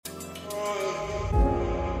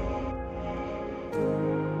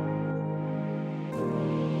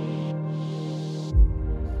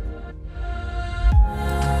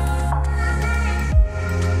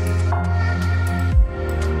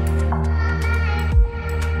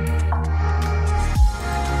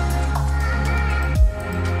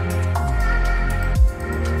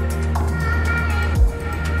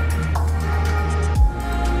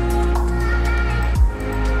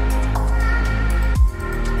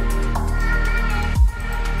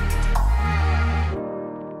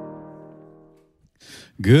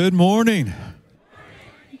Good morning.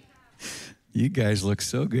 You guys look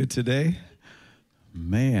so good today.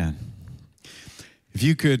 Man. If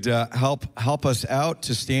you could help us out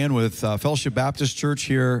to stand with Fellowship Baptist Church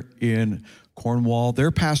here in Cornwall.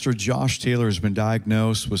 Their pastor, Josh Taylor, has been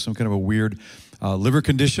diagnosed with some kind of a weird liver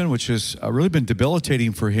condition, which has really been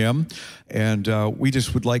debilitating for him. And we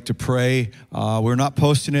just would like to pray. We're not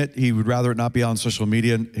posting it. He would rather it not be on social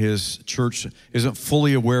media. His church isn't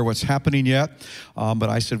fully aware of what's happening yet. But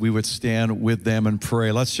I said we would stand with them and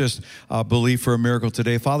pray. Let's just believe for a miracle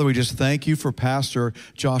today. Father, we just thank you for Pastor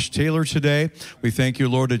Josh Taylor today. We thank you,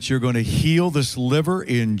 Lord, that you're going to heal this liver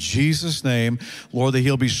in Jesus' name. Lord, that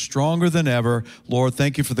he'll be stronger than ever. Lord,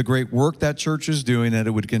 thank you for the great work that church is doing, that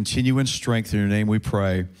it would continue in strength. In your name we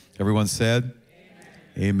pray. Everyone said?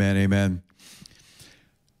 Amen, amen.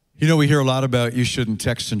 You know, we hear a lot about you shouldn't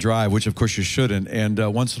text and drive, which of course you shouldn't. And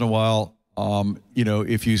once in a while,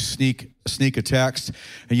 if you sneak a text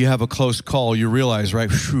and you have a close call, you realize,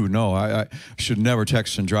 right, no, I should never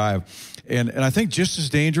text and drive. And I think just as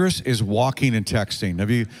dangerous is walking and texting.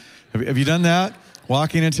 Have you done that?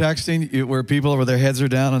 Walking and texting, where people over their heads are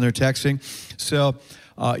down and they're texting. So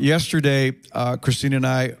yesterday, Christina and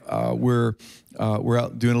I we're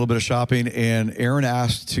out doing a little bit of shopping, and Aaron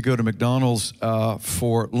asked to go to McDonald's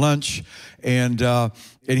for lunch, and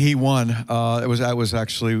he won. It was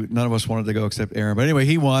actually, none of us wanted to go except Aaron, but anyway,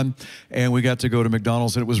 he won, and we got to go to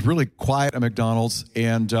McDonald's, and it was really quiet at McDonald's,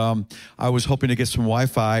 and I was hoping to get some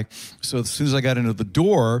Wi-Fi. So as soon as I got into the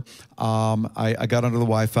door, I got onto the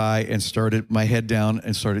Wi-Fi and started my head down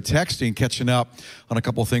and started texting, catching up on a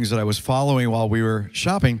couple of things that I was following while we were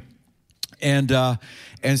shopping.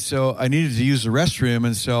 And so I needed to use the restroom,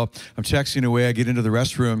 and so I'm texting away. I get into the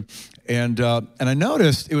restroom, and I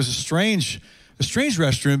noticed it was a strange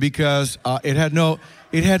restroom because it had no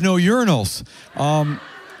urinals. And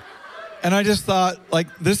I just thought, like,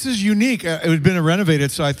 this is unique. It had been renovated,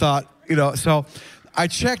 so I thought, so I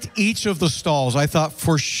checked each of the stalls. I thought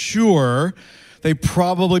for sure they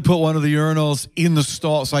probably put one of the urinals in the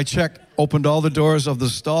stall. So I opened all the doors of the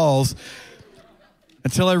stalls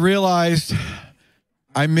until I realized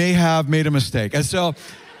I may have made a mistake. And so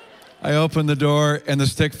I opened the door, and the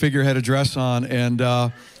stick figure had a dress on, and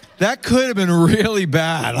that could have been really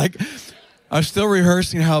bad. Like, I'm still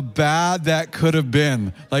rehearsing how bad that could have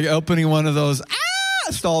been, like opening one of those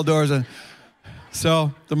stall doors. And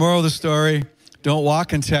so the moral of the story, don't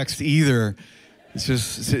walk and text either. It's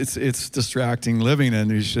just, it's distracting living, and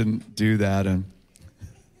you shouldn't do that. And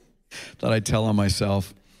thought I'd tell on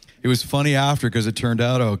myself. It was funny after because it turned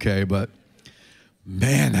out okay, but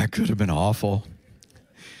man, that could have been awful.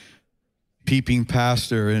 Peeping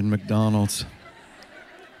pastor in McDonald's.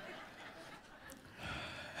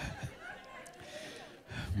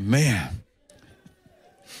 Man.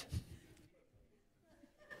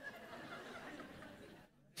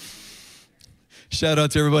 Shout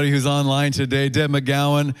out to everybody who's online today. Deb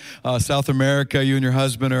McGowan, South America, you and your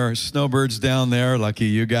husband are snowbirds down there. Lucky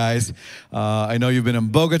you guys. I know you've been in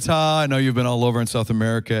Bogota. I know you've been all over in South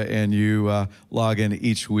America, and you log in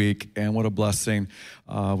each week, and what a blessing.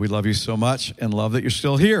 We love you so much and love that you're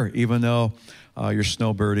still here, even though you're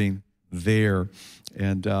snowbirding there.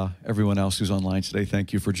 And everyone else who's online today,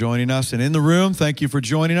 thank you for joining us. And in the room, thank you for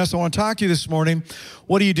joining us. I want to talk to you this morning.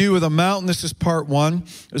 What do you do with a mountain? This is part one,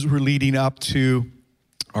 as we're leading up to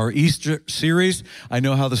our Easter series. I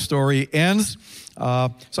know how the story ends. So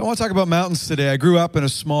I want to talk about mountains today. I grew up in a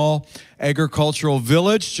small agricultural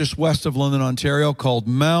village just west of London, Ontario, called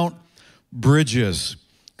Mount Bridges.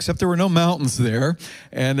 Except there were no mountains there.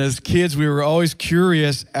 And as kids, we were always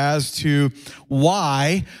curious as to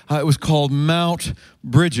why it was called Mount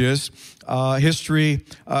Bridges. History,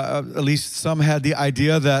 at least some had the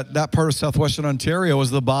idea that part of southwestern Ontario was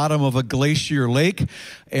the bottom of a glacier lake.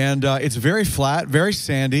 And it's very flat, very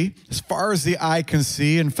sandy, as far as the eye can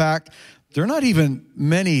see. In fact, there are not even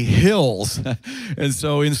many hills. And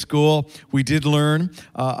so in school, we did learn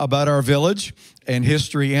about our village, and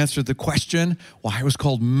history answered the question why it was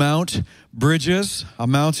called Mount Bridges, a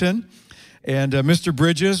mountain. And Mr.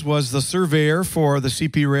 Bridges was the surveyor for the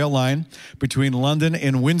CP rail line between London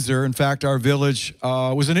and Windsor. In fact, our village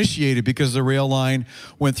was initiated because the rail line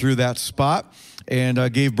went through that spot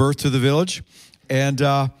and gave birth to the village. And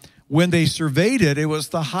when they surveyed it, it was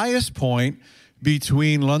the highest point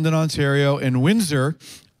between London, Ontario, and Windsor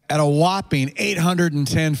at a whopping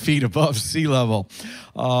 810 feet above sea level.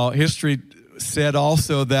 History said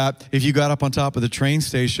also that if you got up on top of the train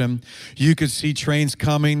station, you could see trains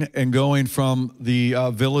coming and going from the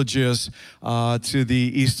villages to the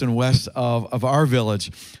east and west of our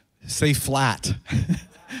village. Say flat.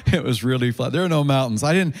 It was really flat. There are no mountains.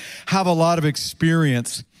 I didn't have a lot of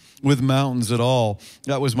experience with mountains at all.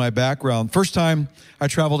 That was my background. First time I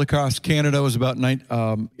traveled across Canada was about in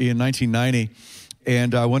 1990,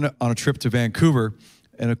 and I went on a trip to Vancouver.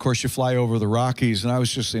 And of course, you fly over the Rockies, and I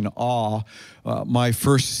was just in awe. My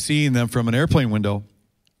first seeing them from an airplane window.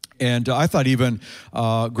 And I thought even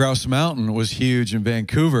Grouse Mountain was huge in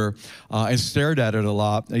Vancouver, and stared at it a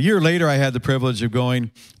lot. A year later, I had the privilege of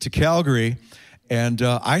going to Calgary, and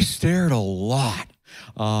I stared a lot.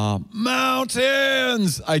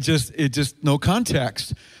 Mountains! It just no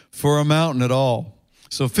context for a mountain at all.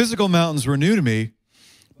 So physical mountains were new to me,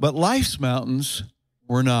 but life's mountains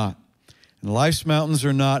were not. And life's mountains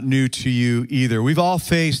are not new to you either. We've all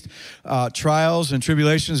faced trials and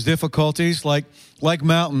tribulations, difficulties like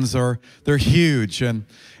mountains they're huge. And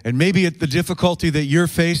maybe the difficulty that you're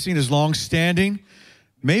facing is long-standing,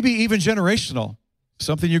 maybe even generational.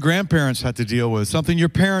 Something your grandparents had to deal with, something your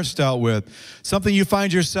parents dealt with, something you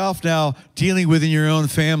find yourself now dealing with in your own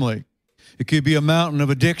family. It could be a mountain of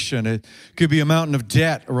addiction. It could be a mountain of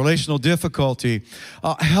debt, a relational difficulty.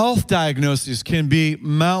 Health diagnoses can be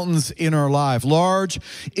mountains in our life. Large,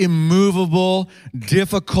 immovable,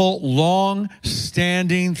 difficult,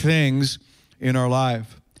 long-standing things in our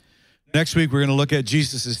life. Next week, we're going to look at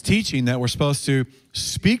Jesus' teaching that we're supposed to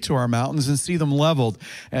speak to our mountains and see them leveled.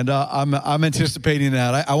 And I'm anticipating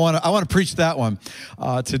that. I want to preach that one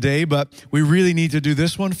today, but we really need to do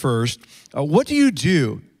this one first. What do you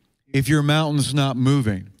do if your mountain's not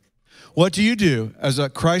moving? What do you do as a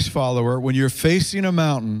Christ follower when you're facing a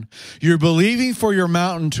mountain? You're believing for your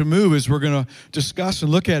mountain to move, as we're going to discuss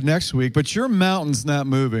and look at next week, but your mountain's not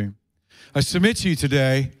moving. I submit to you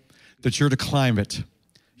today that you're to climb it.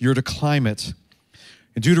 You're to climb it.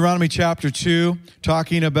 In Deuteronomy chapter 2,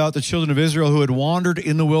 talking about the children of Israel who had wandered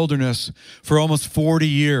in the wilderness for almost 40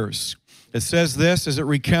 years. It says this as it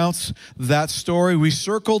recounts that story. We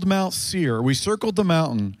circled Mount Seir. We circled the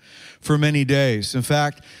mountain for many days. In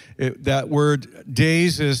fact, that word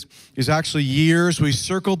days is actually years. We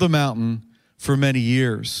circled the mountain for many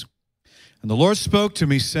years. And the Lord spoke to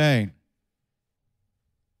me saying,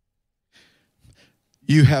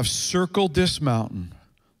 you have circled this mountain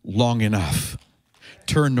long enough.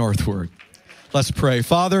 Turn northward. Let's pray.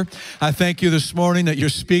 Father, I thank you this morning that you're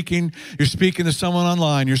speaking to someone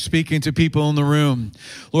online. You're speaking to people in the room,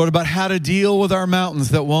 Lord, about how to deal with our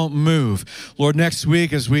mountains that won't move. Lord, next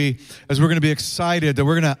week as we're going to be excited that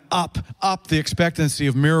we're going to up the expectancy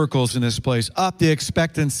of miracles in this place, up the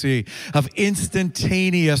expectancy of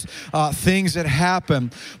instantaneous things that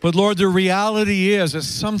happen. But Lord, the reality is that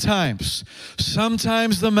sometimes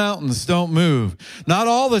the mountains don't move. Not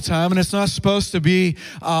all the time, and it's not supposed to be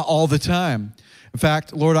all the time. In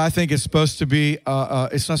fact, Lord, I think it's supposed to be,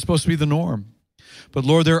 it's not supposed to be the norm. But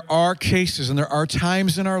Lord, there are cases and there are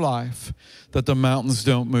times in our life that the mountains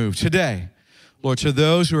don't move. Today, Lord, to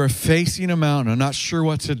those who are facing a mountain and not sure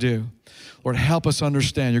what to do, Lord, help us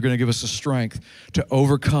understand. You're going to give us the strength to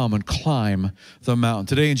overcome and climb the mountain.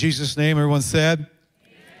 Today, in Jesus' name, everyone said,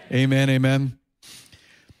 amen, amen.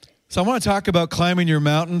 So I want to talk about climbing your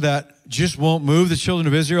mountain that just won't move. The children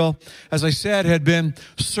of Israel, as I said, had been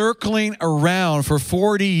circling around for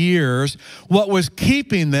 40 years what was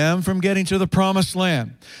keeping them from getting to the promised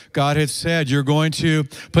land. God had said, you're going to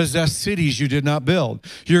possess cities you did not build.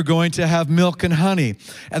 You're going to have milk and honey.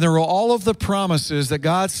 And there were all of the promises that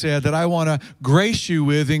God said that I want to grace you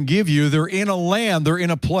with and give you. They're in a land, they're in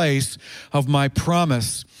a place of my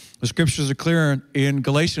promise. The scriptures are clear in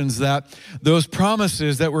Galatians that those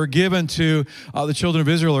promises that were given to the children of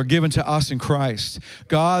Israel are given to us in Christ.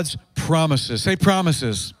 God's promises. Say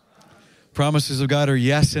promises. Promises of God are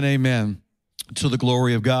yes and amen to the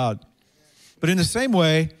glory of God. But in the same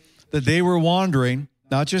way that they were wandering,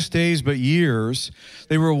 not just days but years,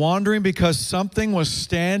 they were wandering because something was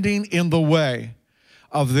standing in the way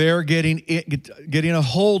of their getting a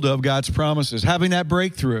hold of God's promises, having that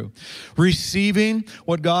breakthrough, receiving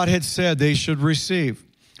what God had said they should receive.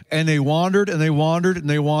 And they wandered and they wandered and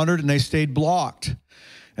they wandered and they stayed blocked.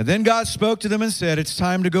 And then God spoke to them and said, it's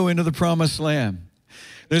time to go into the promised land.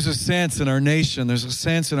 There's a sense in our nation, there's a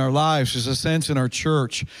sense in our lives, there's a sense in our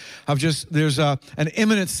church of there's an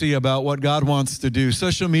imminency about what God wants to do.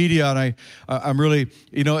 Social media, and I'm really,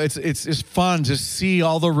 it's fun to see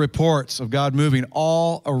all the reports of God moving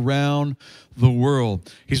all around the world.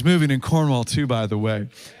 He's moving in Cornwall too, by the way.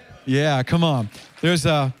 Yeah, come on. There's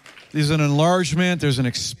an enlargement, there's an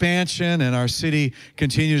expansion, and our city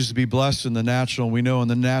continues to be blessed in the natural. We know in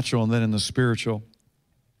the natural and then in the spiritual.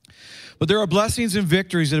 But there are blessings and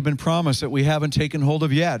victories that have been promised that we haven't taken hold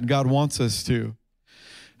of yet, and God wants us to.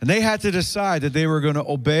 And they had to decide that they were going to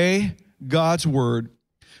obey God's word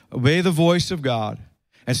obey the voice of God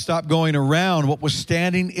and stop going around what was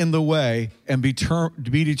standing in the way and be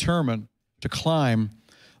determined to climb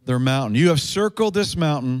their mountain. You have circled this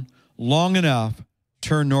mountain long enough,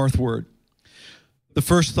 turn northward. The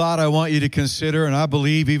first thought I want you to consider, and I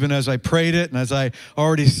believe even as I prayed it and as I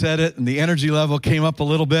already said it, and the energy level came up a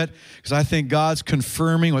little bit, because I think God's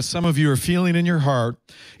confirming what some of you are feeling in your heart.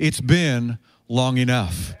 It's been long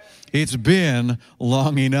enough. It's been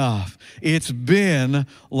long enough. It's been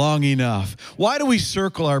long enough. Why do we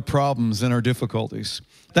circle our problems and our difficulties?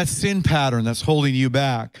 That sin pattern that's holding you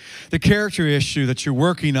back. The character issue that you're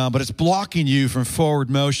working on, but it's blocking you from forward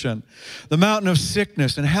motion. The mountain of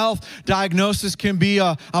sickness and health diagnosis can be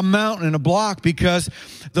a mountain and a block, because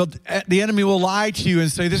the enemy will lie to you and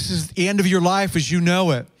say, this is the end of your life as you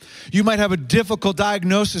know it. You might have a difficult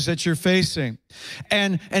diagnosis that you're facing.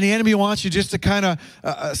 And the enemy wants you just to kind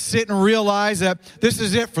of sit and realize that this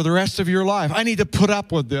is it for the rest of your life. I need to put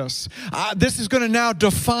up with this. This is going to now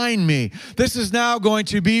define me. This is now going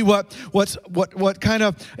to be what kind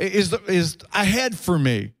of is ahead for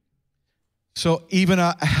me. So even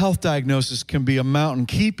a health diagnosis can be a mountain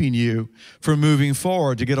keeping you from moving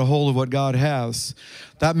forward to get a hold of what God has.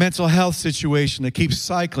 That mental health situation that keeps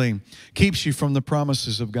cycling keeps you from the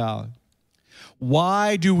promises of God.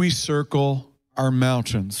 Why do we circle our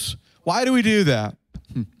mountains? Why do we do that?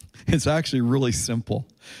 It's actually really simple.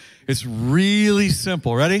 It's really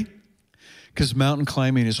simple. Ready? Because mountain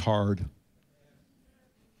climbing is hard.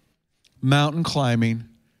 Mountain climbing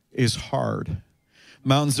is hard.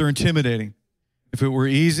 Mountains are intimidating. If it were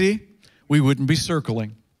easy, we wouldn't be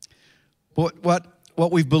circling. But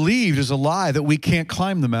what we've believed is a lie, that we can't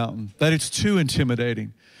climb the mountain, that it's too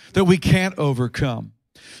intimidating, that we can't overcome.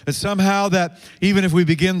 That somehow that even if we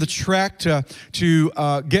begin the trek to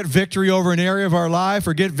get victory over an area of our life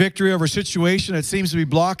or get victory over a situation that seems to be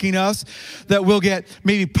blocking us, that we'll get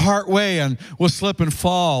maybe part way and we'll slip and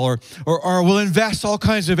fall, or we'll invest all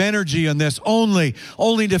kinds of energy in this only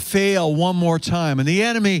to fail one more time. And the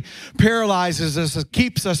enemy paralyzes us,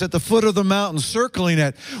 keeps us at the foot of the mountain, circling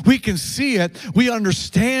it. We can see it. We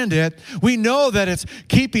understand it. We know that it's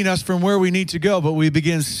keeping us from where we need to go, but we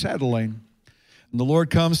begin settling. And the Lord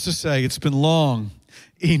comes to say, it's been long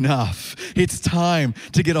enough. It's time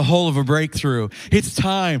to get a hold of a breakthrough. It's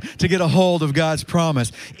time to get a hold of God's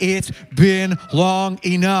promise. It's been long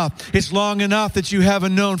enough. It's long enough that you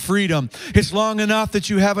haven't known freedom. It's long enough that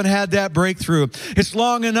you haven't had that breakthrough. It's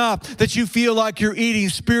long enough that you feel like you're eating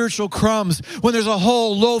spiritual crumbs when there's a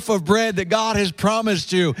whole loaf of bread that God has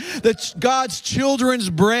promised you, that's God's children's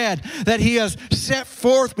bread that He has set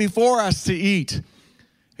forth before us to eat.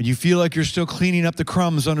 And you feel like you're still cleaning up the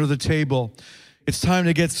crumbs under the table. It's time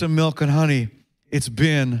to get some milk and honey. It's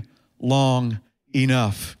been long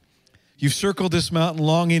enough. You've circled this mountain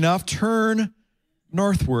long enough. Turn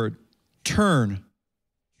northward. Turn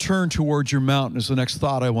towards your mountain is the next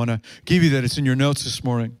thought I want to give you, that it's in your notes this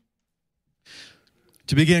morning.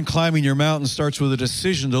 To begin climbing your mountain starts with a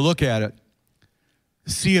decision to look at it.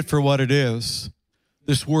 See it for what it is.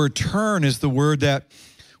 This word turn is the word that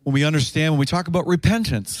when we talk about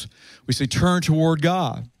repentance, we say turn toward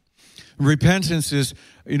God. Repentance is,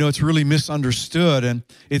 it's really misunderstood, and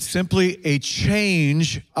it's simply a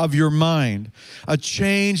change of your mind, a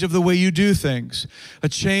change of the way you do things, a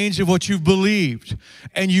change of what you've believed,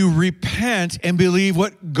 and you repent and believe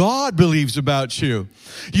what God believes about you.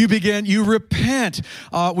 You repent.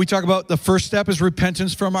 We talk about the first step is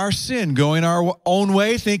repentance from our sin, going our own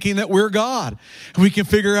way, thinking that we're God. We can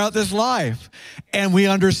figure out this life, and we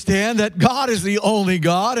understand that God is the only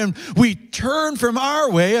God, and we turn from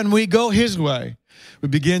our way and we go His way. We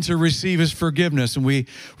begin to receive His forgiveness, and we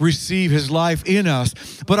receive His life in us.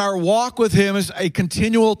 But our walk with Him is a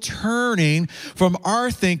continual turning from our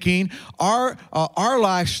thinking, our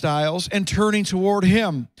lifestyles, and turning toward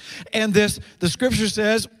Him. And the Scripture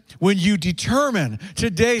says, when you determine,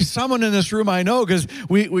 today, someone in this room I know, because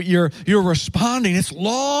you're responding, it's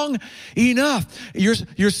long enough.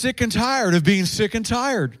 You're sick and tired of being sick and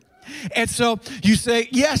tired. And so you say,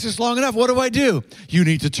 yes, it's long enough. What do? You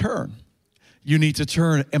need to turn. You need to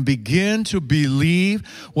turn and begin to believe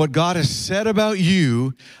what God has said about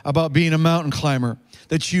you, about being a mountain climber,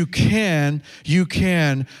 that you can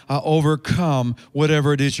overcome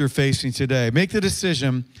whatever it is you're facing today. Make the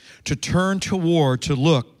decision to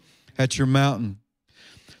look at your mountain.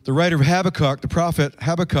 The writer of Habakkuk, the prophet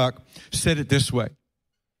Habakkuk, said it this way: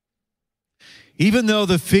 even though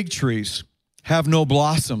the fig trees have no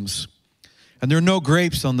blossoms and there are no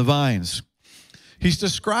grapes on the vines. He's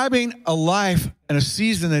describing a life and a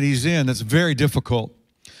season that he's in that's very difficult.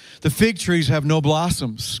 The fig trees have no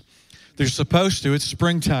blossoms. They're supposed to. It's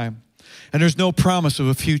springtime. and there's no promise of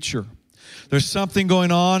a future. There's something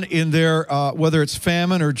going on in there, whether it's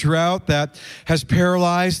famine or drought, that has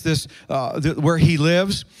paralyzed this where he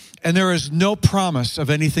lives, and there is no promise of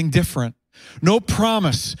anything different. No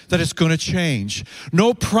promise that it's going to change.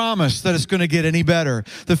 No promise that it's going to get any better.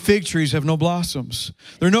 The fig trees have no blossoms.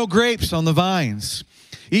 There are no grapes on the vines.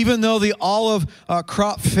 Even though the olive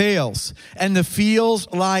crop fails and the fields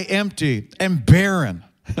lie empty and barren,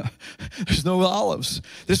 there's no olives.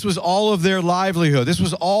 This was all of their livelihood. This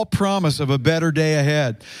was all promise of a better day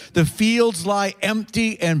ahead. The fields lie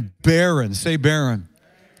empty and barren. Say barren.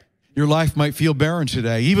 Your life might feel barren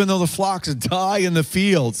today. Even though the flocks die in the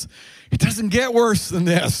fields, it doesn't get worse than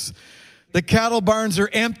this. The cattle barns are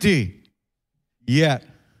empty. Yet,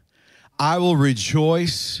 I will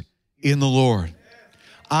rejoice in the Lord.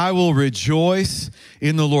 I will rejoice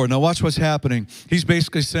in the Lord. Now watch what's happening. He's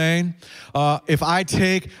basically saying, if I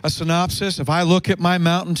take a synopsis, if I look at my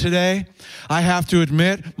mountain today, I have to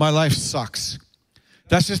admit my life sucks.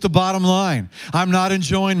 That's just the bottom line. I'm not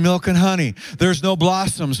enjoying milk and honey. There's no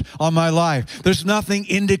blossoms on my life. There's nothing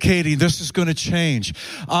indicating this is going to change.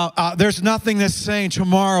 There's nothing that's saying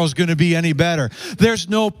tomorrow is going to be any better. There's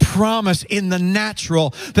no promise in the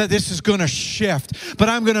natural that this is going to shift. But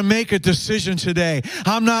I'm going to make a decision today.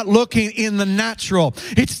 I'm not looking in the natural.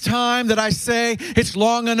 It's time that I say it's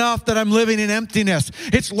long enough that I'm living in emptiness.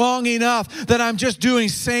 It's long enough that I'm just doing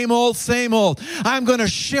same old, same old. I'm going to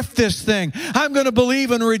shift this thing. I'm going to believe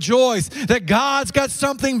and rejoice that God's got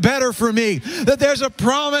something better for me, that there's a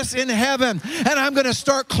promise in heaven, and I'm going to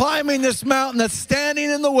start climbing this mountain that's standing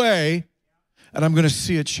in the way, and I'm going to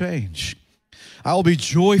see it change. I'll be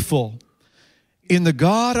joyful in the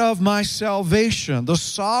God of my salvation, the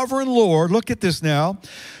sovereign Lord, look at this now,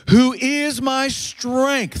 who is my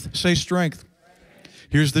strength. Say strength.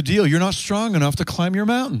 Here's the deal. You're not strong enough to climb your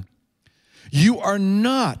mountain. You are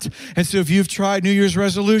not. And so if you've tried New Year's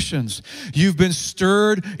resolutions, you've been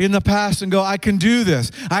stirred in the past and go, I can do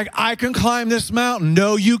this. I can climb this mountain.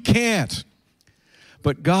 No, you can't.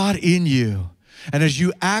 But God in you. And as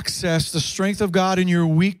you access the strength of God in your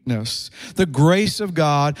weakness, the grace of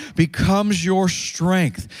God becomes your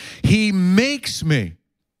strength. He makes me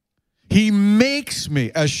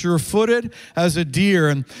as sure-footed as a deer.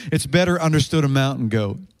 And it's better understood, a mountain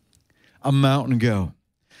goat. A mountain goat.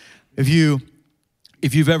 If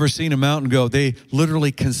you've ever seen a mountain goat, they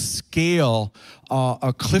literally can scale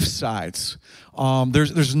cliff sides.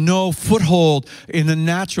 There's no foothold in the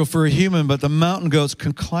natural for a human, but the mountain goats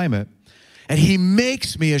can climb it. And he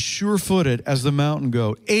makes me as sure-footed as the mountain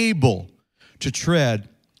goat, able to tread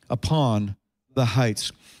upon the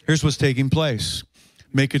heights. Here's what's taking place.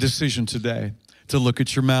 Make a decision today to look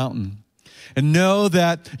at your mountain and know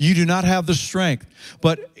that you do not have the strength,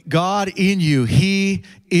 but God in you, he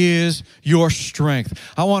is your strength.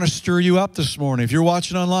 I want to stir you up this morning. If you're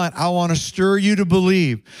watching online, I want to stir you to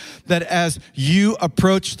believe that as you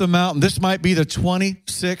approach the mountain, this might be the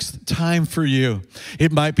 26th time for you.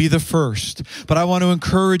 It might be the first. But I want to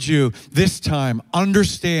encourage you this time,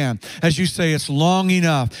 understand, as you say it's long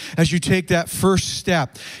enough, as you take that first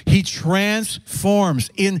step, he transforms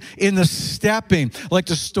in the stepping, like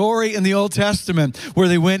the story in the Old Testament where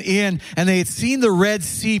they went in and they had seen the Red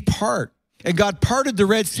Sea part. And God parted the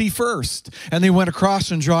Red Sea first, and they went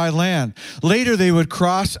across on dry land. Later, they would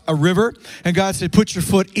cross a river, and God said, put your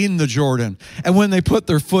foot in the Jordan. And when they put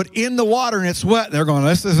their foot in the water and it's wet, they're going,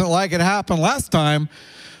 this isn't like it happened last time.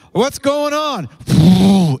 What's going on?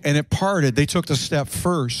 And it parted. They took the step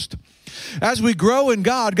first. As we grow in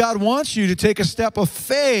God, God wants you to take a step of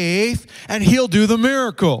faith, and he'll do the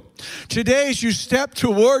miracle. Today, as you step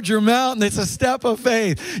toward your mountain, it's a step of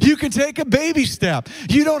faith. You can take a baby step.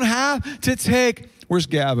 You don't have to take, where's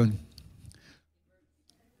Gavin?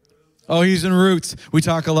 Oh, he's in Roots. We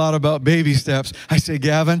talk a lot about baby steps. I say,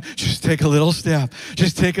 Gavin, just take a little step.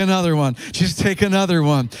 Just take another one. Just take another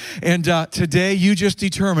one. And today you just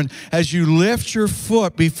determine, as you lift your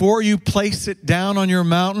foot, before you place it down on your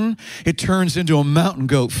mountain, it turns into a mountain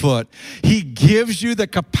goat foot. He gives you the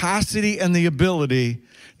capacity and the ability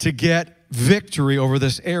to get victory over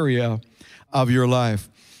this area of your life.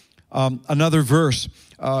 Another verse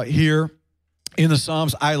here. In the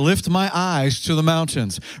Psalms, I lift my eyes to the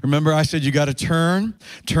mountains. Remember, I said you got to turn.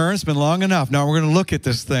 Turn. It's been long enough. Now we're going to look at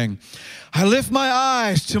this thing. I lift my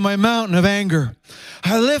eyes to my mountain of anger.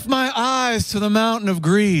 I lift my eyes to the mountain of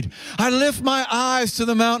greed. I lift my eyes to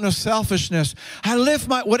the mountain of selfishness. I lift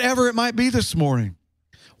my, whatever it might be this morning.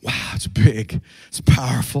 Wow, it's big. It's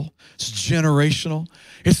powerful. It's generational.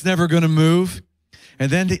 It's never going to move. And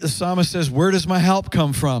then the psalmist says, where does my help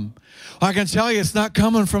come from? Well, I can tell you it's not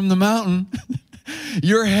coming from the mountain.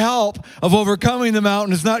 Your help of overcoming the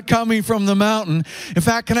mountain is not coming from the mountain. In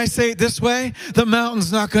fact, can I say it this way? The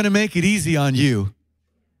mountain's not going to make it easy on you.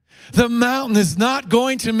 The mountain is not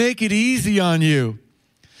going to make it easy on you.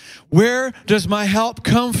 Where does my help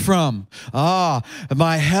come from?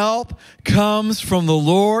 My help comes from the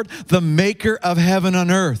Lord, the maker of heaven and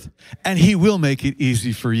earth, and he will make it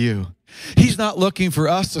easy for you. He's not looking for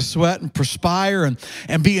us to sweat and perspire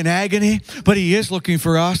and be in agony, but he is looking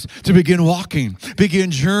for us to begin walking,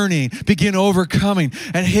 begin journeying, begin overcoming.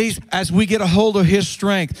 And as we get a hold of his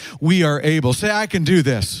strength, we are able. Say, I can do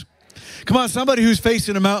this. Come on, somebody who's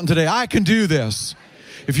facing a mountain today, I can do this.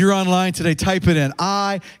 If you're online today, type it in.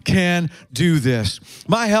 I can do this.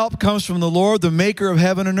 My help comes from the Lord, the maker of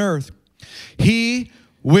heaven and earth. He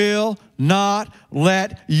will not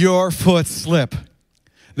let your foot slip.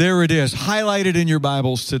 There it is, highlighted in your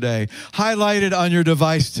Bibles today, highlighted on your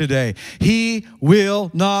device today. He will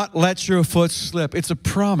not let your foot slip. It's a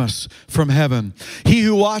promise from heaven. He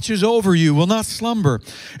who watches over you will not slumber.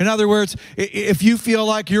 In other words, if you feel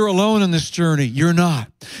like you're alone in this journey, you're not.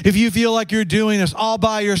 If you feel like you're doing this all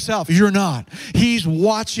by yourself, you're not. He's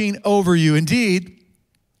watching over you. Indeed,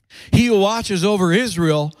 he who watches over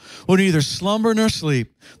Israel will neither slumber nor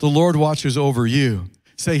sleep. The Lord watches over you.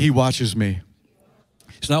 Say, he watches me.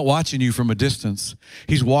 He's not watching you from a distance.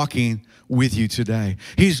 He's walking with you today.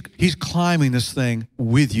 He's climbing this thing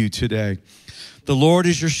with you today. The Lord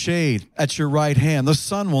is your shade at your right hand. The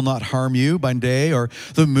sun will not harm you by day or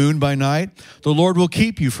the moon by night. The Lord will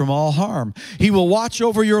keep you from all harm. He will watch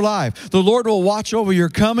over your life. The Lord will watch over your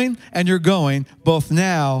coming and your going, both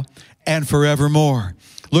now and forevermore.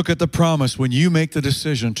 Look at the promise when you make the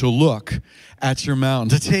decision to look at your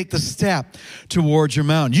mountain, to take the step towards your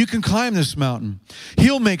mountain. You can climb this mountain.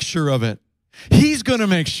 He'll make sure of it. He's going to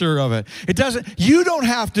make sure of it. You don't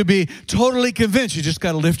have to be totally convinced. You just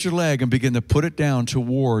got to lift your leg and begin to put it down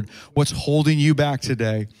toward what's holding you back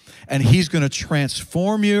today. And he's going to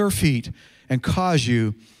transform your feet and cause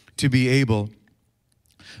you to be able.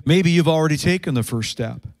 Maybe you've already taken the first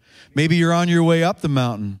step. Maybe you're on your way up the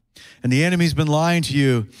mountain. And the enemy's been lying to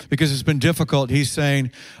you because it's been difficult. He's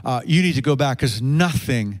saying, you need to go back because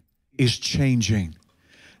nothing is changing.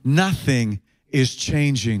 Nothing is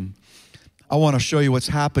changing. I want to show you what's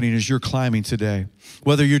happening as you're climbing today.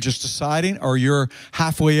 Whether you're just deciding or you're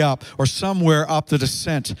halfway up or somewhere up the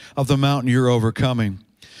descent of the mountain you're overcoming.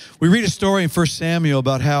 We read a story in 1 Samuel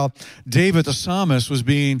about how David the psalmist was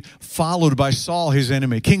being followed by Saul, his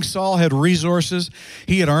enemy. King Saul had resources,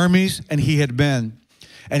 he had armies, and he had men.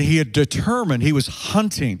 And he had determined, he was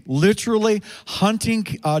hunting, literally hunting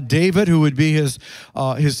David, who would be his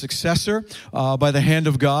successor by the hand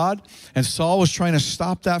of God. And Saul was trying to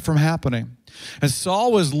stop that from happening. And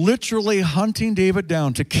Saul was literally hunting David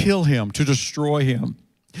down to kill him, to destroy him.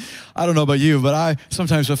 I don't know about you, but I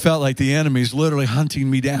sometimes have felt like the enemy's literally hunting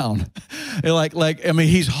me down.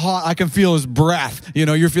 He's hot. I can feel his breath. You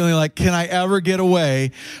know, you're feeling like, can I ever get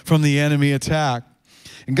away from the enemy attack?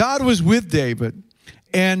 And God was with David.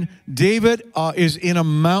 And David is in a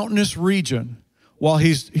mountainous region while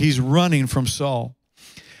he's running from Saul.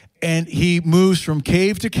 And he moves from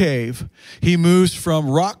cave to cave. He moves from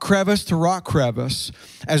rock crevice to rock crevice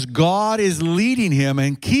as God is leading him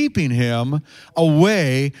and keeping him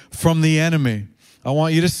away from the enemy. I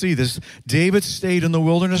want you to see this. David stayed in the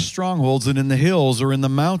wilderness strongholds and in the hills or in the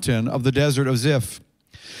mountain of the desert of Ziph.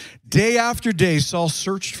 Day after day, Saul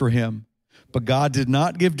searched for him, but God did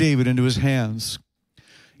not give David into his hands.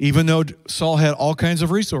 Even though Saul had all kinds of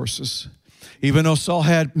resources, even though Saul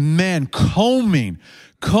had men combing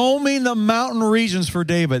the mountain regions for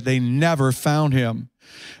David, they never found him.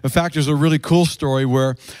 In fact, there's a really cool story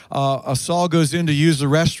where Saul goes in to use the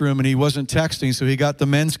restroom and he wasn't texting, so he got the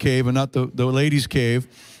men's cave and not the ladies' cave.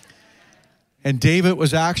 And David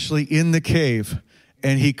was actually in the cave.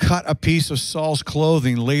 And he cut a piece of Saul's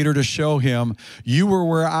clothing later to show him, you were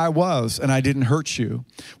where I was and I didn't hurt you.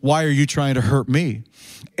 Why are you trying to hurt me?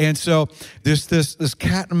 And so this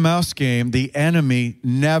cat and mouse game, the enemy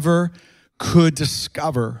never could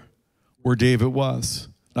discover where David was.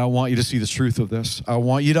 And I want you to see the truth of this. I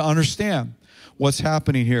want you to understand what's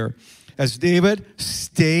happening here. As David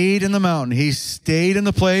stayed in the mountain, he stayed in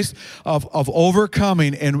the place of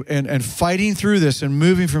overcoming and fighting through this and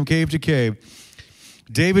moving from cave to cave.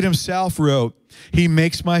 David himself wrote, he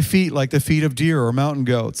makes my feet like the feet of deer or mountain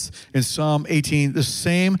goats. In Psalm 18, the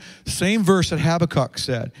same verse that Habakkuk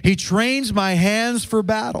said. He trains my hands for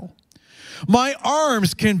battle. My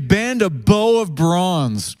arms can bend a bow of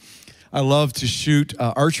bronze. I love to shoot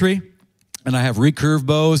archery, and I have recurve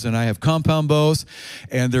bows, and I have compound bows,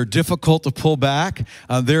 and they're difficult to pull back.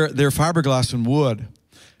 They're fiberglass and wood.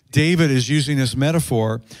 David is using this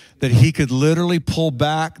metaphor that he could literally pull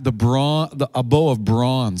back a bow of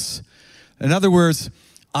bronze. In other words,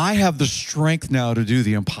 I have the strength now to do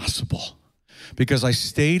the impossible because I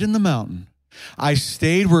stayed in the mountain. I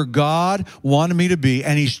stayed where God wanted me to be,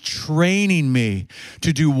 and he's training me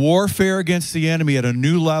to do warfare against the enemy at a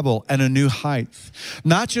new level and a new height.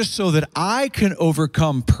 Not just so that I can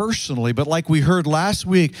overcome personally, but like we heard last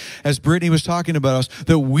week as Brittany was talking about us,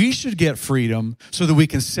 that we should get freedom so that we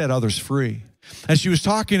can set others free. And she was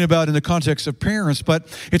talking about in the context of parents, but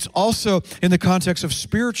it's also in the context of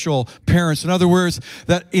spiritual parents. In other words,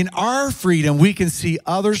 that in our freedom, we can see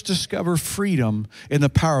others discover freedom in the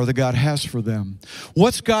power that God has for them.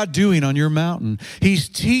 What's God doing on your mountain? He's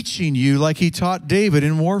teaching you like he taught David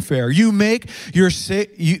in warfare. You make your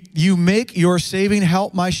saving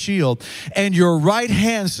help my shield, and your right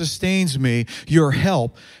hand sustains me. Your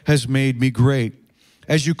help has made me great.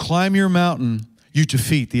 As you climb your mountain, you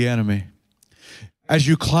defeat the enemy. As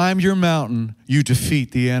you climb your mountain, you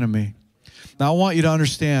defeat the enemy. Now, I want you to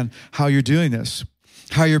understand how you're doing this,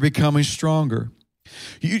 how you're becoming stronger.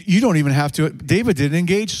 You don't even have to. David didn't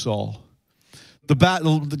engage Saul.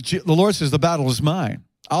 The Lord says, the battle is mine.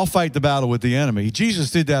 I'll fight the battle with the enemy. Jesus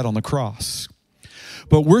did that on the cross.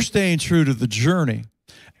 But we're staying true to the journey.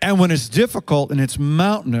 And when it's difficult and it's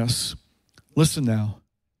mountainous, listen now,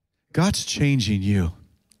 God's changing you.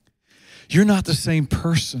 You're not the same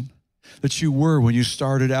person that you were when you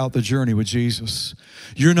started out the journey with Jesus.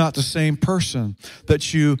 You're not the same person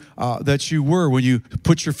that you were when you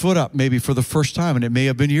put your foot up maybe for the first time, and it may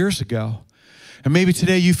have been years ago. And maybe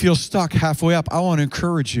today you feel stuck halfway up. I want to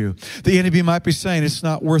encourage you. The enemy might be saying it's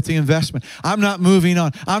not worth the investment. I'm not moving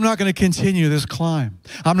on. I'm not going to continue this climb.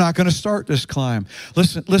 I'm not going to start this climb.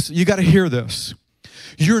 Listen, you got to hear this.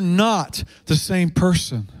 You're not the same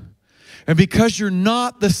person. And because you're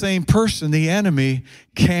not the same person, the enemy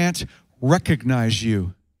can't recognize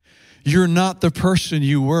you. You're not the person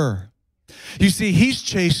you were. You see, he's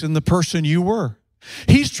chasing the person you were.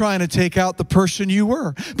 He's trying to take out the person you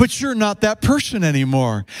were, but you're not that person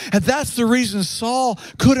anymore. And that's the reason Saul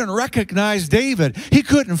couldn't recognize David. He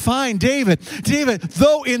couldn't find David. David,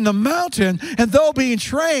 though in the mountain and though being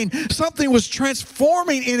trained, something was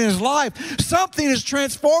transforming in his life. Something is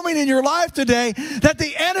transforming in your life today that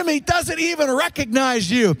the enemy doesn't even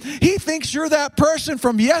recognize you. He thinks you're that person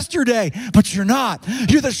from yesterday, but you're not.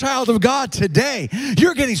 You're the child of God today.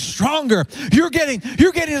 You're getting stronger. You're getting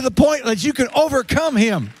to the point that you can overcome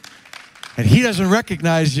him, and he doesn't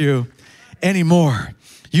recognize you anymore.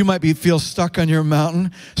 You might feel stuck on your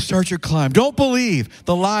mountain. Start your climb. Don't believe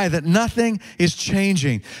the lie that nothing is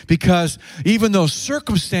changing, because even though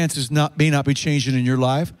circumstances may not be changing in your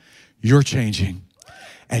life, you're changing,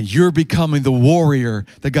 and you're becoming the warrior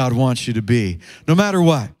that God wants you to be. No matter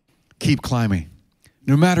what, keep climbing.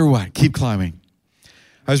 No matter what, keep climbing.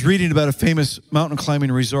 I was reading about a famous mountain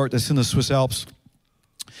climbing resort that's in the Swiss Alps.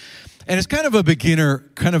 And it's kind of a beginner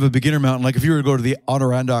mountain. Like if you were to go to the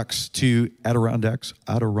Adirondacks to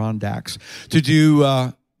do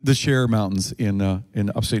the Cher Mountains in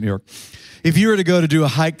upstate New York. If you were to go to do a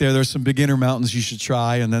hike there's some beginner mountains you should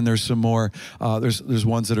try, and then there's some more. There's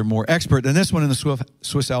ones that are more expert. And this one in the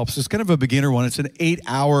Swiss Alps is kind of a beginner one. It's an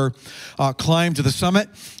 8-hour climb to the summit.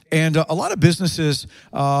 And a lot of businesses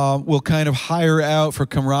will kind of hire out for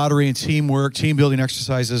camaraderie and teamwork, team building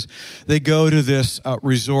exercises. They go to this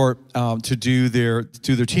resort to do their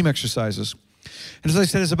team exercises. And as I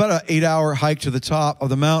said, it's about an 8-hour hike to the top of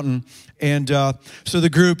the mountain. And so the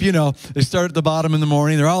group, they start at the bottom in the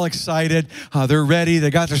morning. They're all excited. They're ready. They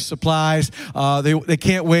got their supplies. They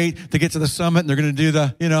can't wait to get to the summit. And they're going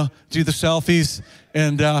to do the selfies.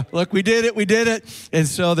 And look, we did it. And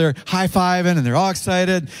so they're high-fiving and they're all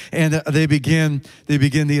excited. And they begin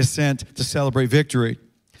the ascent to celebrate victory.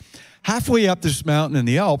 Halfway up this mountain in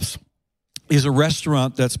the Alps is a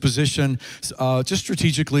restaurant that's positioned just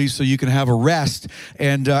strategically so you can have a rest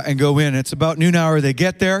and go in. It's about noon hour. They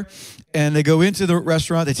get there and they go into the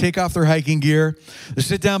restaurant. They take off their hiking gear. They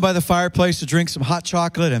sit down by the fireplace to drink some hot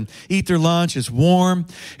chocolate and eat their lunch. It's warm.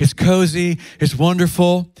 It's cozy. It's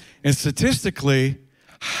wonderful. And statistically,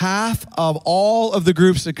 half of all of the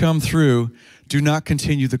groups that come through do not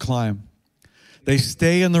continue the climb. They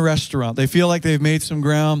stay in the restaurant. They feel like they've made some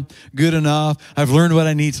ground, good enough. I've learned what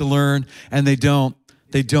I need to learn, and they don't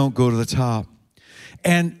go to the top.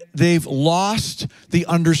 And they've lost the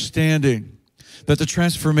understanding that the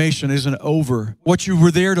transformation isn't over. What you were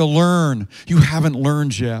there to learn, you haven't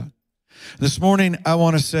learned yet. This morning, I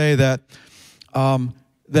want to say that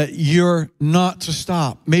that you're not to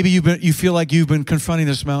stop. Maybe you feel like you've been confronting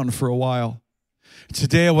this mountain for a while.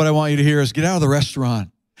 Today, what I want you to hear is get out of the restaurant.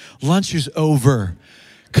 Lunch is over.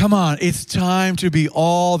 Come on, it's time to be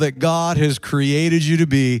all that God has created you to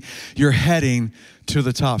be. You're heading to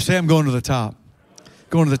the top. Say, I'm going to the top.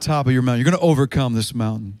 Going to the top of your mountain. You're going to overcome this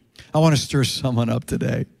mountain. I want to stir someone up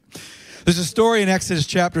today. There's a story in Exodus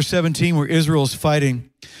chapter 17 where Israel is fighting.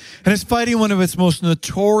 And it's fighting one of its most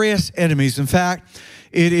notorious enemies. In fact,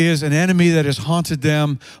 it is an enemy that has haunted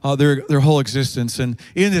them their whole existence. And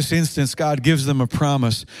in this instance, God gives them a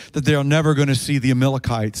promise that they're never going to see the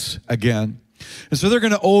Amalekites again. And so they're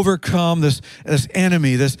going to overcome this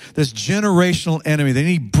enemy, this generational enemy. They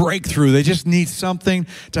need breakthrough. They just need something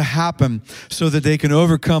to happen so that they can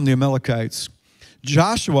overcome the Amalekites.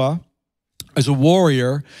 Joshua is a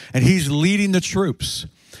warrior, and he's leading the troops.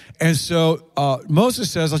 And so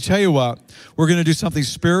Moses says, I'll tell you what, we're going to do something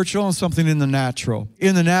spiritual and something in the natural.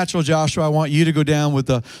 In the natural, Joshua, I want you to go down with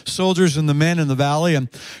the soldiers and the men in the valley, and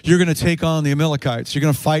you're going to take on the Amalekites. You're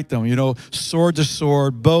going to fight them, sword to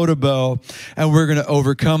sword, bow to bow, and we're going to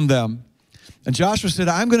overcome them. And Joshua said,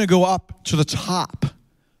 I'm going to go up to the top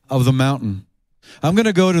of the mountain. I'm going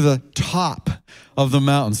to go to the top of the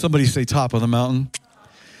mountain. Somebody say top of the mountain.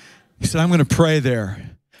 He said, I'm going to pray there.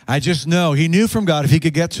 I just know he knew from God if he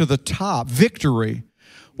could get to the top, victory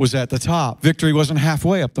was at the top. Victory wasn't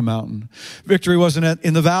halfway up the mountain. Victory wasn't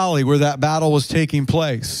in the valley where that battle was taking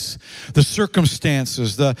place. The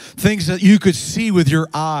circumstances, the things that you could see with your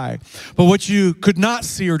eye, but what you could not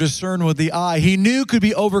see or discern with the eye, he knew could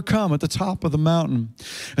be overcome at the top of the mountain.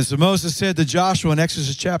 And so Moses said to Joshua in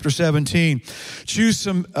Exodus chapter 17, choose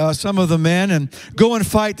some of the men and go and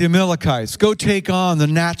fight the Amalekites. Go take on the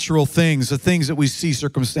natural things, the things that we see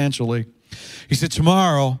circumstantially. He said,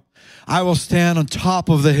 tomorrow, I will stand on top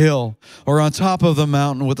of the hill or on top of the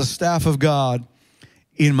mountain with the staff of God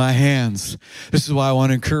in my hands. This is why I want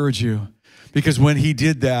to encourage you, because when he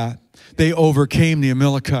did that, they overcame the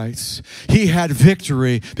Amalekites. He had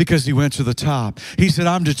victory because he went to the top. He said,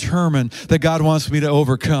 I'm determined that God wants me to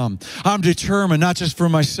overcome. I'm determined not just for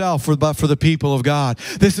myself, but for the people of God.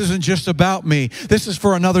 This isn't just about me. This is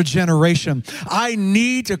for another generation. I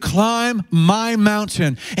need to climb my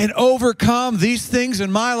mountain and overcome these things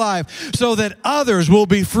in my life so that others will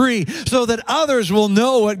be free, so that others will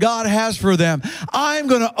know what God has for them. I'm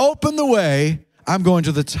going to open the way. I'm going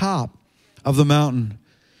to the top of the mountain.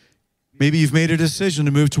 Maybe you've made a decision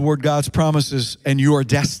to move toward God's promises and your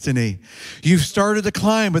destiny. You've started to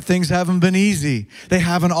climb, but things haven't been easy. They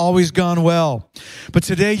haven't always gone well. But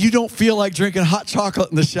today, you don't feel like drinking hot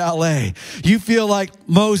chocolate in the chalet. You feel like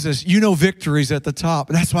Moses, victory's at the top.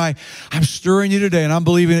 And that's why I'm stirring you today, and I'm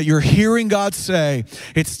believing that you're hearing God say,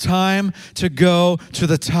 it's time to go to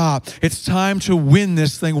the top. It's time to win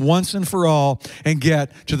this thing once and for all and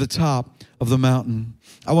get to the top of the mountain.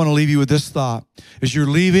 I want to leave you with this thought. As you're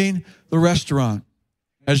leaving the restaurant,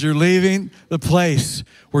 as you're leaving the place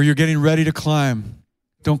where you're getting ready to climb,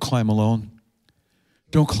 don't climb alone.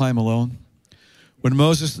 Don't climb alone. When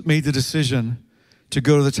Moses made the decision to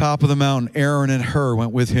go to the top of the mountain, Aaron and Hur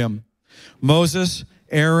went with him. Moses,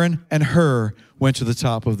 Aaron, and Hur went to the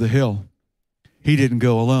top of the hill. He didn't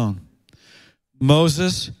go alone.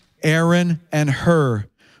 Moses, Aaron, and Hur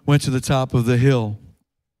went to the top of the hill.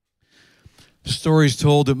 The story is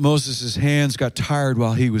told that Moses' hands got tired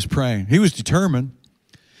while he was praying. He was determined.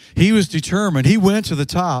 He was determined. He went to the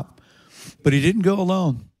top, but he didn't go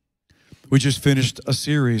alone. We just finished a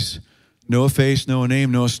series, Know a Face, Know a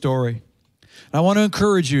Name, Know a Story. And I want to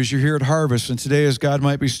encourage you as you're here at Harvest, and today as God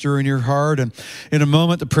might be stirring your heart, and in a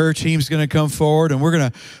moment the prayer team's going to come forward, and we're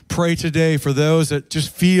going to pray today for those that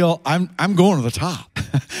just feel, I'm going to the top.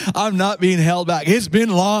 I'm not being held back. It's been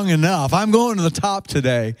long enough. I'm going to the top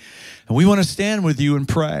today. And we want to stand with you and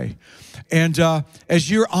pray. And as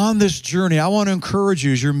you're on this journey, I want to encourage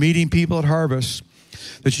you as you're meeting people at Harvest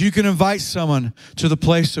that you can invite someone to the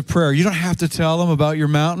place of prayer. You don't have to tell them about your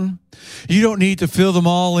mountain. You don't need to fill them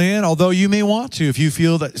all in, although you may want to if you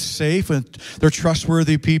feel that's safe and they're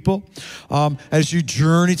trustworthy people. As you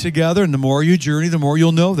journey together, and the more you journey, the more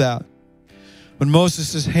you'll know that. When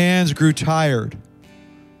Moses' hands grew tired,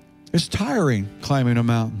 it's tiring climbing a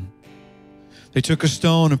mountain. They took a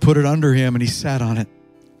stone and put it under him, and he sat on it.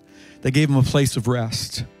 They gave him a place of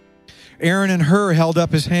rest. Aaron and Hur held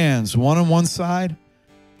up his hands, one on one side,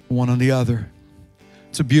 one on the other.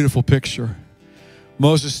 It's a beautiful picture.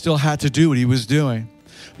 Moses still had to do what he was doing.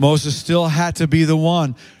 Moses still had to be the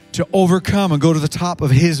one to overcome and go to the top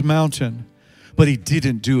of his mountain, but he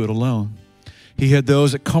didn't do it alone. He had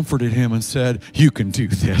those that comforted him and said, you can do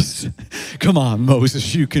this. Come on,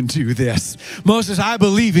 Moses, you can do this. Moses, I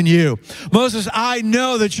believe in you. Moses, I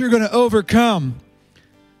know that you're going to overcome.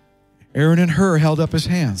 Aaron and Hur held up his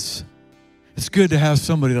hands. It's good to have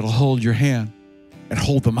somebody that'll hold your hand and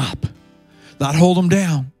hold them up. Not hold them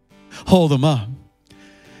down, hold them up.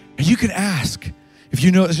 And you can ask. If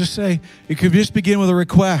you know, just say, it could just begin with a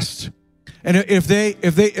request. And if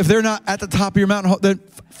they're not at the top of your mountain, then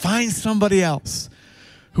find somebody else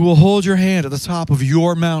who will hold your hand at the top of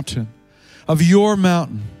your mountain,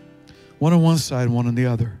 one on one side, one on the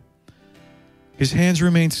other. His hands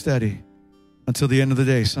remained steady until the end of the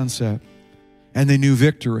day, sunset, and they knew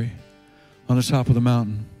victory on the top of the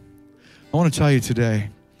mountain. I want to tell you today,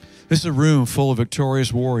 this is a room full of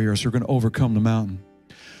victorious warriors who are going to overcome the mountain.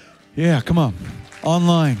 Yeah, come on.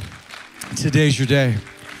 Online. Today's your day.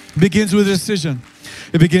 It begins with a decision.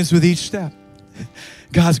 It begins with each step.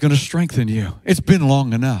 God's going to strengthen you. It's been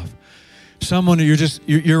long enough. Someone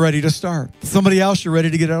you're ready to start. Somebody else, you're ready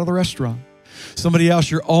to get out of the restaurant. Somebody else,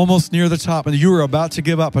 you're almost near the top and you were about to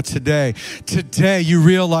give up. But today you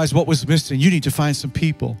realize what was missing. You need to find some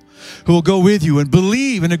people who will go with you and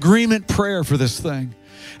believe in agreement prayer for this thing.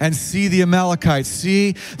 And see the Amalekites,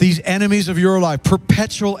 see these enemies of your life,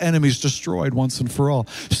 perpetual enemies destroyed once and for all.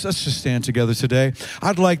 So let's just stand together today.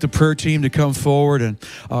 I'd like the prayer team to come forward and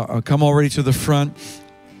come already to the front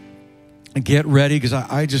and get ready, because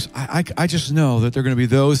I just know that there are going to be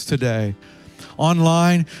those today.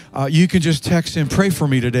 Online, you can just text in, pray for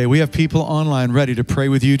me today. We have people online ready to pray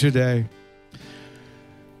with you today.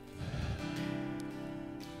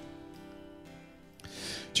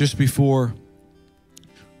 Just before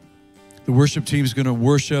the worship team is going to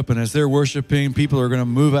worship, and as they're worshiping, people are going to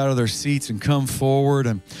move out of their seats and come forward,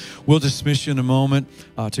 and we'll dismiss you in a moment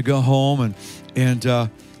to go home.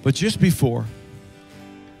 But just before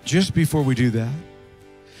we do that,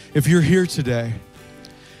 if you're here today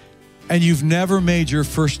and you've never made your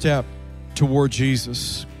first step toward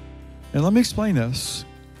Jesus, and let me explain this,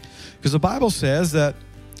 because the Bible says that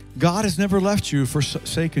God has never left you,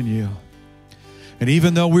 forsaken you. And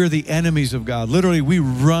even though we're the enemies of God, literally we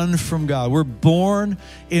run from God. We're born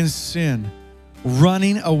in sin,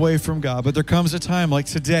 running away from God. But there comes a time like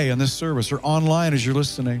today in this service or online as you're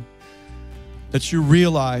listening, that you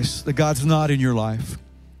realize that God's not in your life.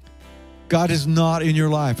 God is not in your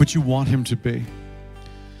life, but you want him to be.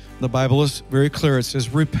 The Bible is very clear. It says,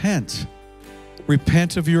 repent.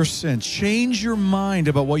 Repent of your sin. Change your mind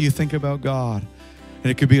about what you think about God. And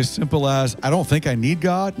it could be as simple as, I don't think I need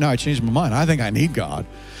God. No, I changed my mind. I think I need God.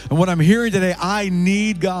 And what I'm hearing today, I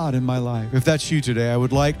need God in my life. If that's you today, I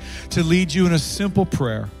would like to lead you in a simple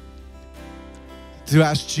prayer to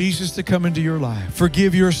ask Jesus to come into your life,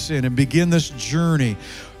 forgive your sin, and begin this journey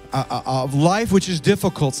of life, which is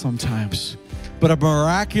difficult sometimes, but a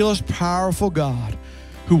miraculous, powerful God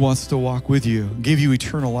who wants to walk with you, give you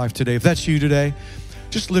eternal life today. If that's you today,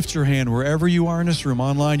 just lift your hand wherever you are in this room.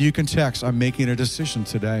 Online, you can text, I'm making a decision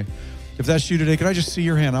today. If that's you today, can I just see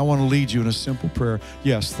your hand? I want to lead you in a simple prayer.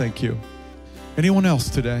 Yes, thank you. Anyone else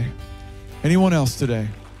today? Anyone else today?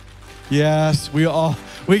 Yes, we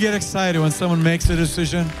get excited when someone makes a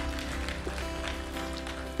decision.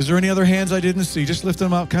 Is there any other hands I didn't see? Just lift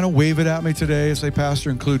them up, kind of wave it at me today and say, Pastor,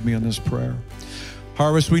 include me in this prayer.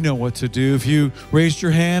 Harvest, we know what to do. If you raised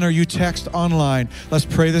your hand or you text online, let's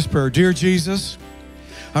pray this prayer. Dear Jesus,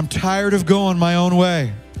 I'm tired of going my own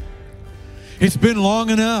way. It's been long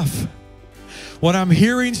enough. What I'm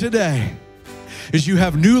hearing today is you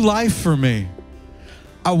have new life for me.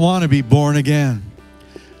 I want to be born again.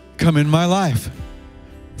 Come in my life.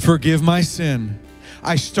 Forgive my sin.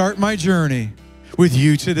 I start my journey with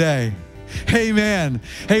you today. Amen.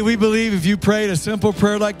 Hey, we believe if you prayed a simple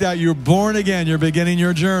prayer like that, you're born again. You're beginning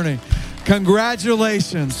your journey.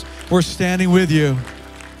 Congratulations. We're standing with you.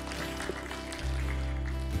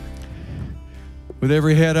 With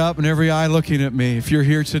every head up and every eye looking at me, if you're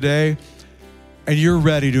here today and you're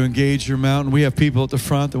ready to engage your mountain, we have people at the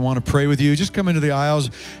front that want to pray with you. Just come into the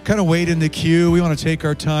aisles, kind of wait in the queue. We want to take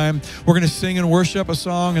our time. We're going to sing and worship a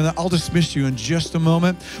song, and I'll dismiss you in just a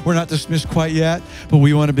moment. We're not dismissed quite yet, but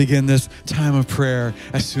we want to begin this time of prayer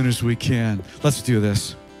as soon as we can. Let's do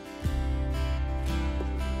this.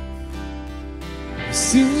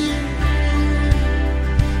 See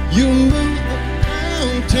you move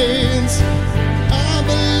mountains. I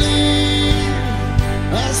believe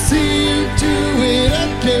I see you do it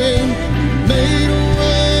again. Made a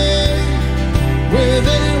way where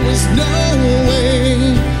there was no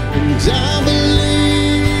way, and I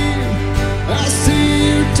believe I see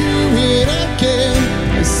you do it again.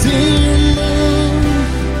 I see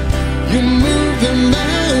you move the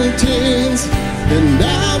mountains, and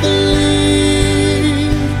I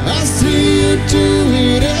believe I see you do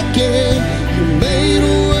it again. You made a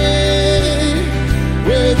way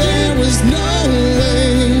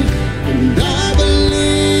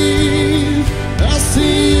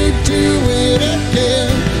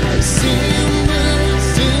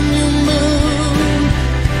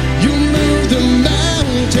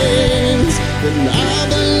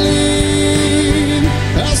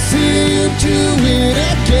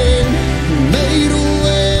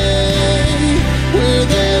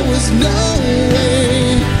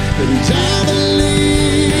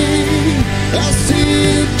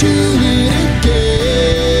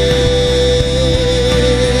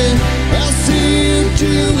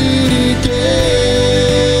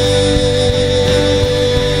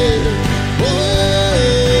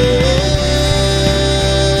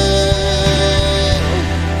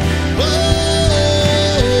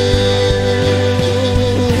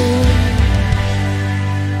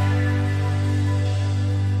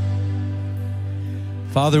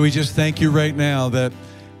Father, we just thank you right now that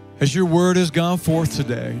as your word has gone forth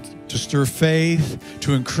today to stir faith,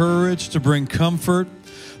 to encourage, to bring comfort,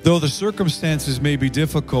 though the circumstances may be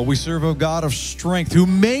difficult, we serve a God of strength who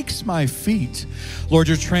makes my feet. Lord,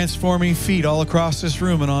 you're transforming feet all across this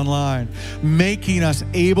room and online, making us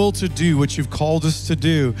able to do what you've called us to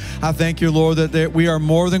do. I thank you, Lord, that we are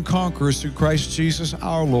more than conquerors through Christ Jesus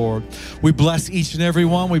our Lord. We bless each and every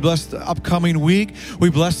one. We bless the upcoming week. We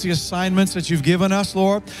bless the assignments that you've given us,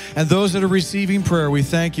 Lord. And those that are receiving prayer, we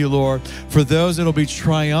thank you, Lord, for those that will be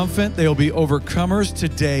triumphant. They will be overcomers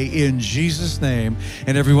today in Jesus' name.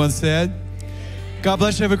 And everyone said, God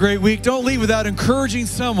bless you. Have a great week. Don't leave without encouraging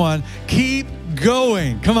someone. Keep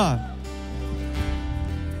going. Come on.